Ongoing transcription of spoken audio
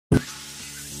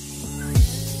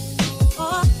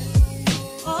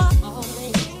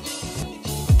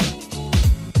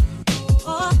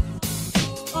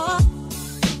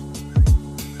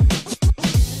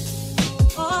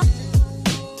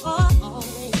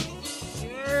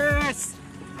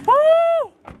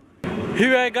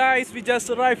Here guys, we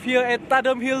just arrived here at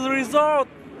Tadom Hill Resort.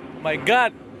 My god.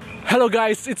 Hello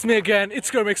guys, it's me again, it's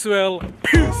Cray Maxwell.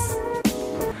 Peace.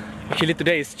 Actually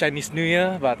today is Chinese New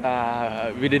Year, but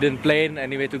we didn't plan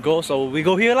anywhere to go, so we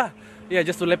go here lah. Yeah,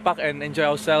 just to lepak and enjoy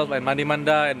ourselves and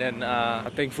mandi-manda, and then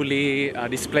thankfully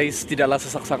this place tidaklah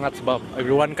sesak sangat sebab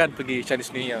everyone kan pergi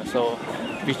Chinese New Year. So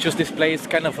we choose this place,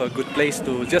 kind of a good place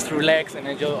to just relax and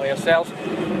enjoy yourself.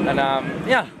 And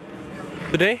yeah,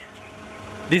 today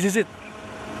this is it.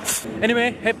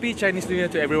 Anyway, happy Chinese New Year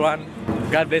to everyone.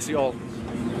 God bless you all.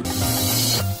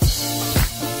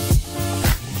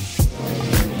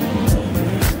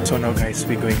 So now guys,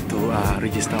 we're going to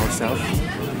register ourselves.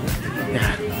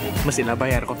 Yeah, mestilah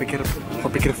bayar. Kau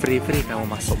pikir free kamu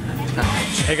masuk.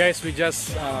 Hey guys, we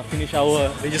just finish our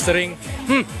registering.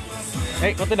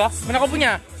 Hey, kau dah? Mana kau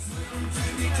punya?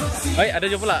 Hey, ada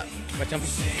juga pula. Macam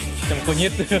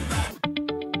kunyit.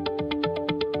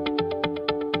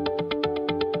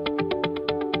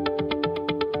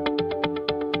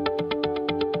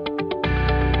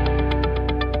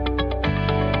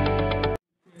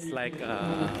 Like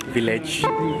a village,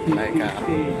 like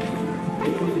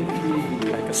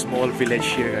a small village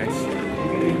here, guys.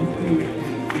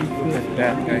 Look at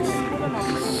that, guys.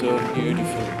 So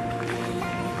beautiful,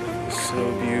 so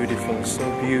beautiful, so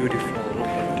beautiful. Look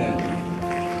at that.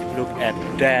 Look at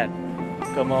that.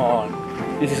 Come on.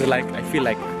 This is like, I feel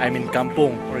like I'm in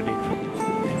kampung already.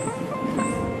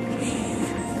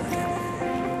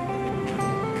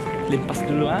 Limpas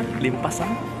dulu ah,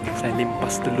 limpasan. Saya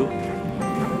limpas dulu.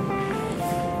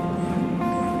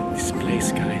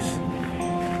 Place, guys.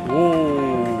 Whoa!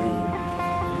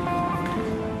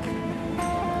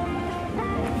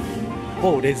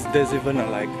 Oh, there's even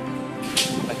like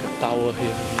a tower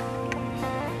here.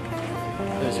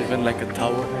 There's even like a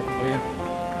tower here. Oh yeah.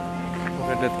 Look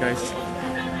at that, guys.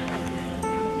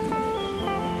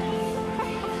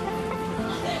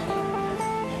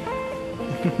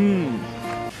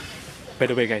 By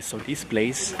the way, guys, so this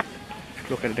place,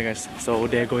 look at it guys. So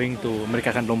they're going to,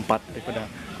 mereka akan lompat daripada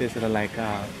there's like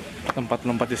tempat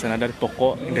lompat di sana dari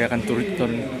toko, dia akan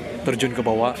terjun ke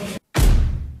bawah.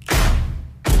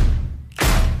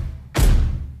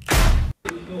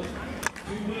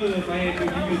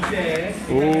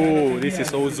 Oh, this is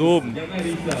so zoom.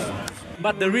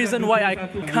 But the reason why I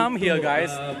come here, guys,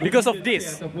 because of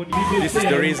this. This is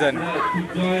the reason.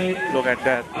 Look at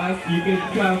that.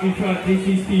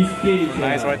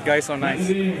 Nice, right, guys? So nice.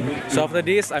 So after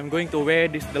this, I'm going to wear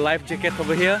the life jacket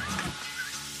over here.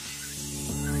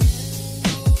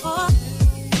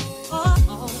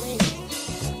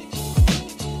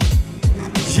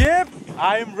 Yep,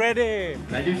 I'm ready.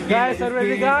 Guys, I'm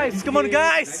ready, guys. Come on,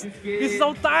 guys. It's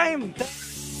so time.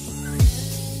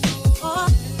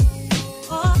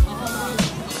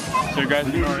 So guys,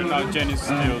 now Jen is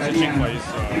still searching for his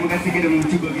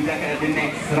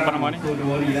apa namanya?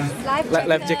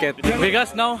 Life jacket. Okay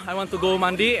guys, now I want to go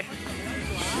mandi.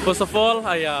 First of all,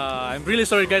 I'm really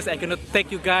sorry guys, I cannot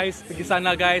take you guys pergi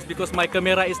sana guys because my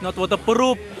camera is not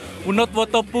waterproof.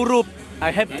 I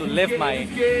have to leave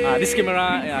my this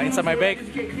camera inside my bag.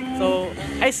 So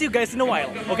I see you guys in a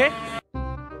while, okay?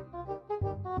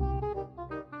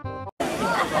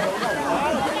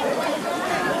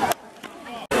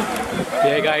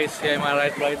 Yeah guys, here am I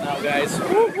right now guys.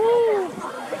 Woohoo!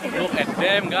 Look at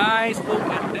them guys, look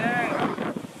at them.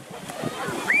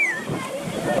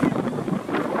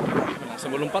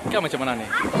 Sambil lompat kah macam mana nih?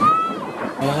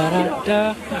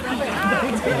 Ada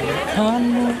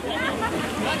kamu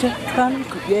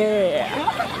jakanku, yeah.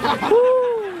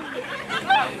 Woo!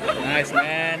 Nice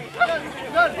man.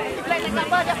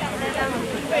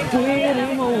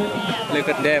 Look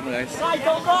at them guys.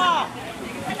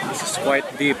 This is quite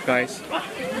deep, guys.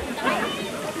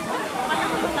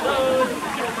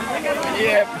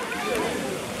 Yep.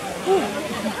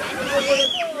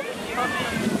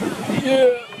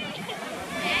 Yeah.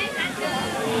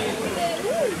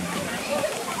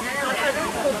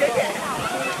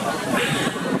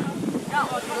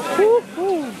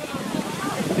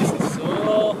 This is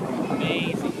so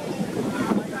amazing.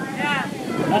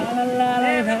 La la la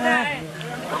la la.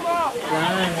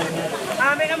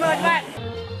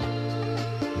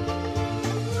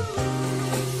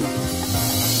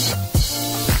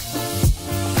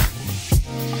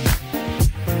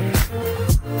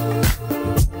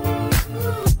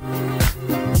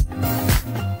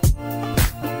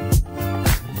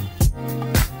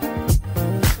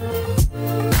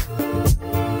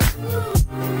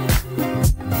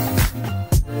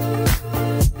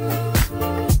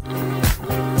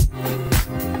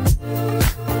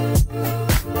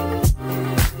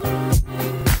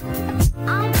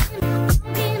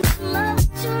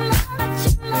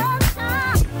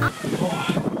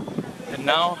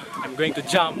 now I'm going to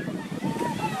jump.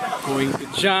 Going to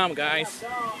jump, guys.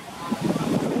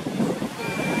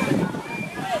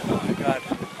 Oh my god.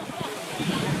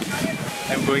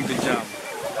 I'm going to jump.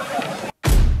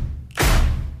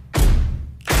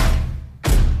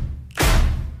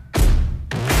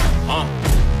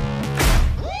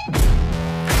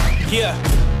 Yeah.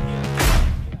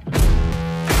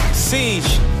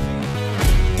 Siege.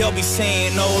 They'll be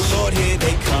saying, oh Lord, here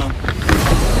they come.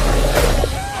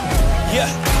 Yeah,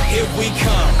 here we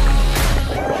come.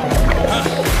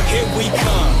 Here we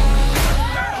come.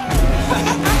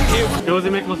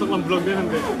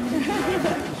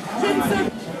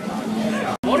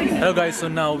 Hello guys, so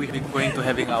now we're going to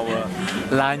having our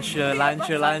lunch. Yeah.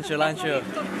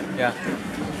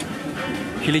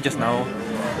 Actually just now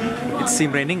it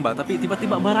seemed raining ba, tapi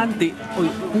tiba-tiba beranti. Oh,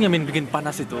 ini yang bikin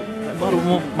panas itu. Baru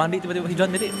mau mandi tiba-tiba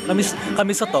hujan, jadi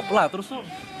kami stop lah terus.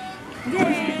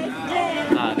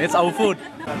 That's our food.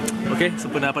 Okay,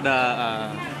 sempena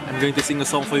pada I'm going to sing a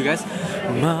song for you guys.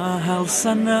 Mahal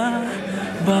sana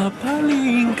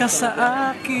bapaling ka sa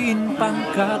akin,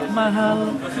 pangkat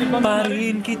mahal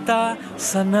parin kita,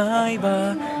 sanay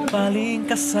ba paling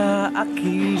ka sa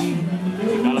akin.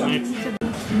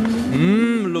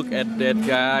 Look at that,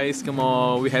 guys. Come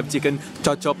on, we have chicken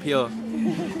chop here.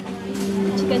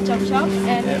 Chicken chop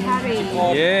and curry.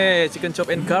 Yeah, chicken chop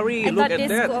and curry. I Look got at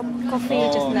this that. coffee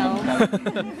just now.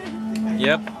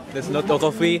 Yep, there's not no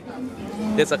coffee.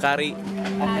 That's a curry.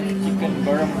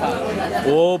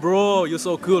 Oh, bro, you're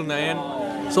so cool, man.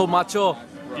 So macho.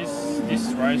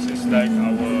 This rice is like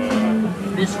our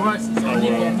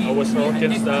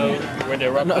Sorokin style, where they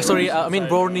wrap. No, the sorry, rice I mean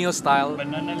inside Borneo style.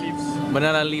 banana leaves.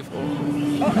 Banana leaf.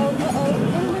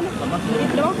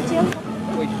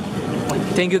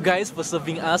 Thank you guys for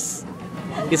serving us.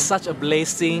 It's such a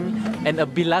blessing and a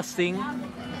blessing.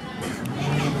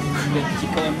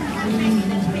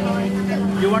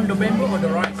 You want the bamboo or the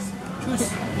rice? Choose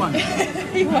one.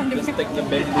 Just take the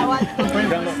bamboo.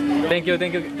 Thank you.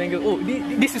 Oh,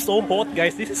 this is so hot,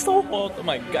 guys. This is so hot. Oh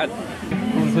my god.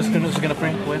 Who's gonna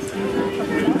prank? Wes?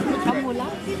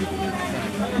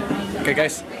 Okay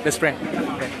guys, let's prank.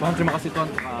 Okay. Tuhan, terima kasih Tuhan.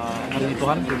 Hari ini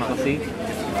Tuhan, terima kasih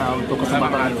untuk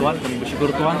kesempatan ini Tuhan. Kami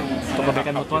bersyukur Tuhan untuk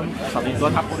kebaikan-Mu Tuhan. Saat ini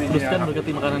Tuhan, teruskan berkati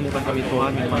makanan di depan kami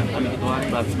Tuhan, minuman kami Tuhan,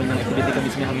 bahas benar aktiviti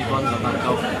kami semua kami Tuhan, dalam nama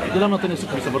Engkau. Dalam nama Tuhan Yesus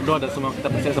bisa berdoa dan semua kita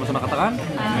percaya sama-sama katakan.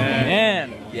 Amen.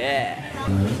 Yeah.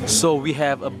 So we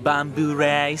have a bamboo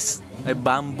rice,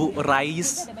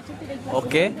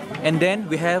 okay, and then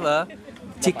we have a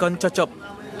chicken chop.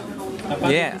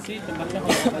 Yeah,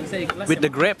 with the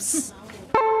grapes.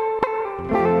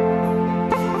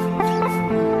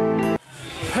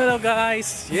 Hello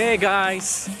guys, yeah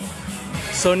guys.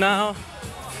 So now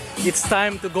it's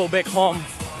time to go back home.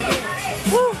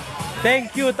 Woo!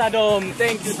 Thank you Tadom,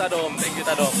 thank you Tadom.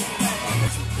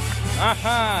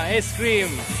 Aha, ice cream.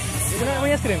 Is that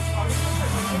ice cream?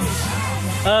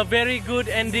 A very good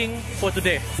ending for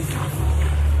today.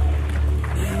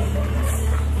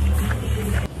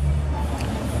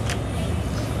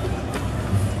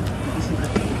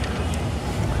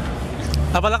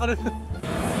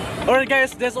 Alright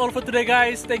guys, that's all for today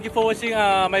guys. Thank you for watching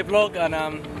my vlog,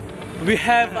 and we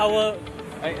have our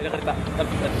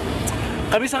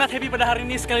kami sangat happy pada hari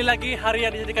ini. Sekali lagi hari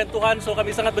yang dijadikan Tuhan, so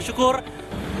kami sangat bersyukur.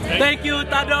 Thank you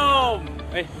Tadom.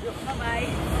 Bye.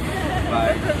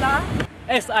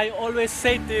 As I always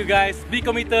say to you guys, be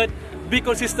committed, be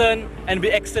consistent, and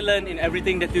be excellent in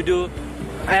everything that you do,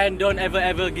 and don't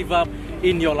ever give up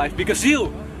in your life, because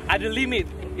you are the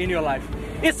limit in your life.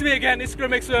 It's me again, it's Cray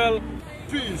Maxwell.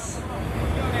 Peace.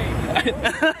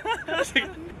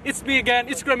 It's me again,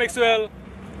 it's Cray Maxwell.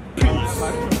 Peace.